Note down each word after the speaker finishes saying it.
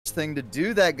thing to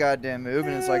do that goddamn move,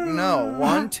 and it's like, no,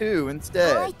 1, 2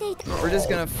 instead. We're just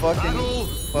gonna fucking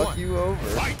fuck you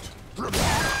over.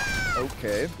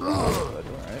 Okay.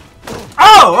 Alright.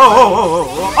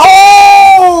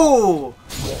 Oh!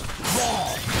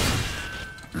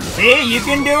 See, you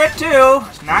can do it too.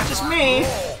 It's not just me.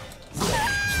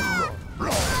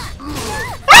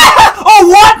 Oh,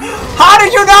 what? How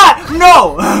did you not?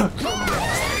 No!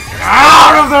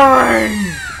 Out of the ring!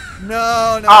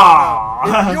 No.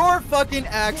 If your fucking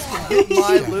axe can hit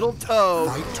my little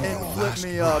toe and flip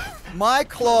me up, my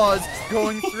claws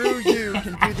going through you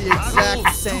can do the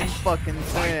exact same fucking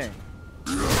thing.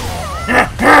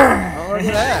 Oh, look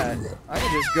at that. I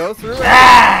can just go through it.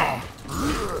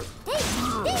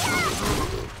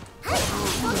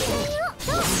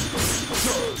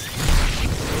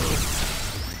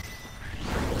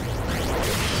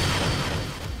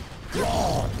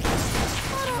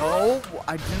 No,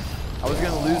 I didn't. I was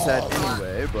gonna lose that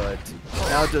anyway, but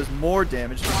now it does more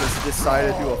damage because it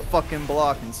decided to do a fucking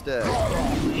block instead.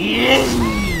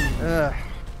 Ugh.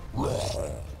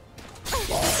 Oh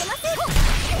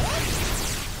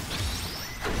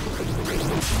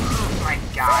my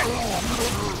god.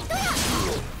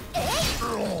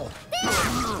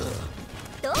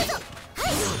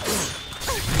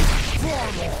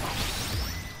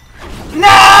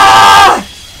 No!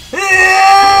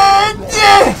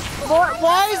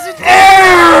 Why is it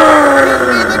giving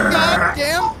me the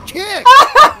goddamn kick?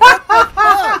 What the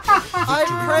fuck? I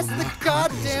pressed the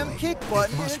goddamn kick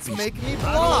button and it's making me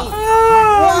block.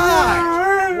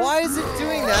 Why? Why is it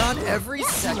doing that on every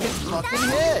second fucking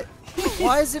hit?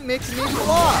 Why is it making me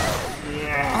block?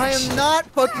 I am not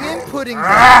fucking inputting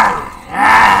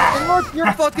that. And look,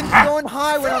 you're fucking throwing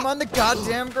high when I'm on the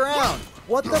goddamn ground.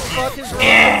 What the fuck is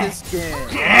wrong with this game?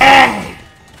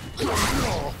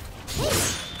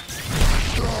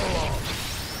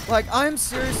 Like, I'm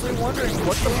seriously wondering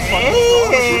what the fuck is wrong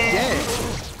with this game.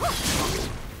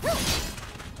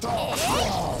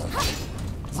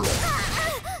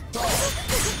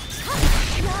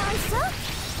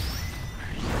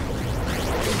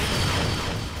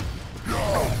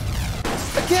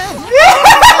 Again!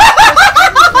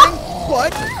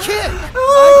 What? Kick!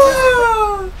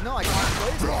 No, I can't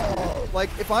play this. Like,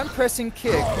 if I'm pressing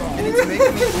kick and it's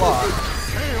making me block,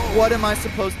 what am I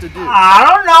supposed to do? I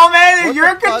don't know, man.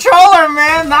 You're a controller,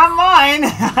 man, not mine.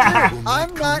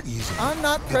 I'm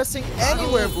not pressing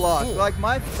anywhere block. Like,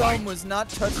 my thumb was not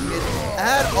touching it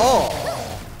at all.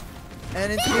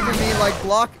 And it's giving me, like,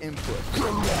 block input.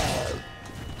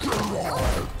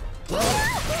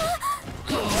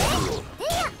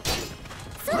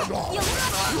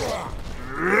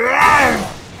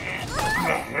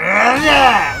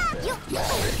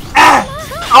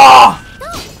 Oh!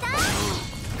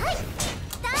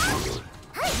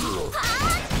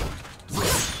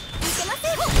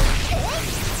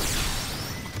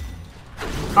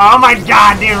 Oh my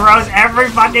god, dude, Rose, every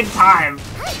fucking time.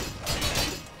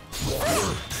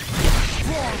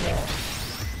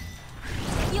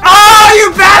 Oh,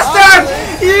 you bastard!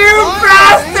 You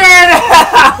bastard!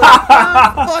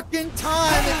 The fucking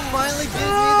time it finally gives me the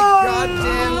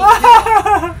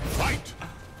goddamn kick.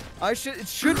 It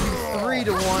should be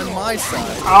 3-1 my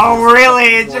side. Oh really?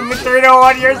 It should be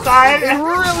 3-1 your side? It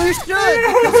really should,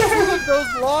 because 2 of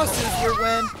those losses were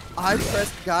when I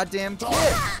pressed goddamn kick.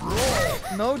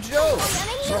 No joke.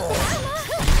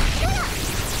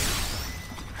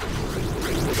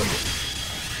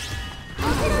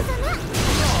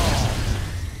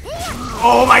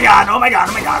 Oh my god, oh my god,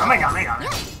 oh my god, oh my god, oh my god.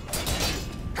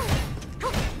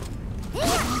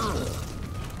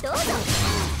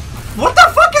 What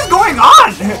the fuck is going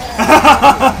on?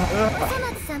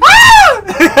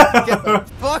 Get the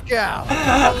fuck out.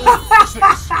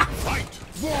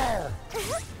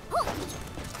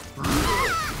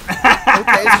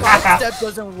 Okay, side step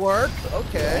doesn't work.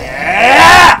 Okay.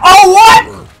 Yeah! Oh, what?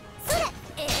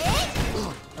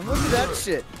 And look at that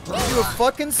shit. You do a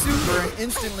fucking super and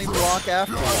instantly block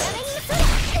afterwards.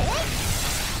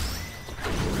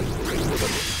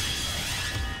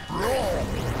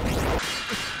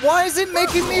 Why is it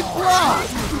making me block?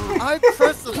 I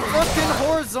pressed the fucking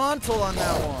horizontal on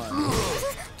that one.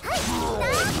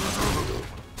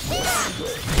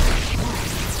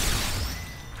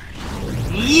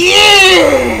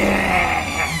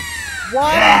 Yeah!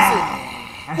 Why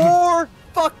is it 4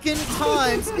 fucking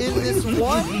times in this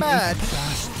one match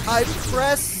I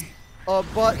press a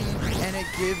button and it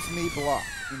gives me block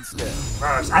instead?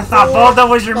 Bros, I thought Volta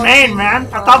was your main, man.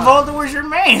 I thought Volta was your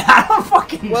main. I don't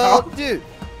fucking know. Well, dude,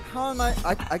 how am I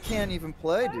can't even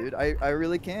play, dude. I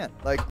really can't. Like,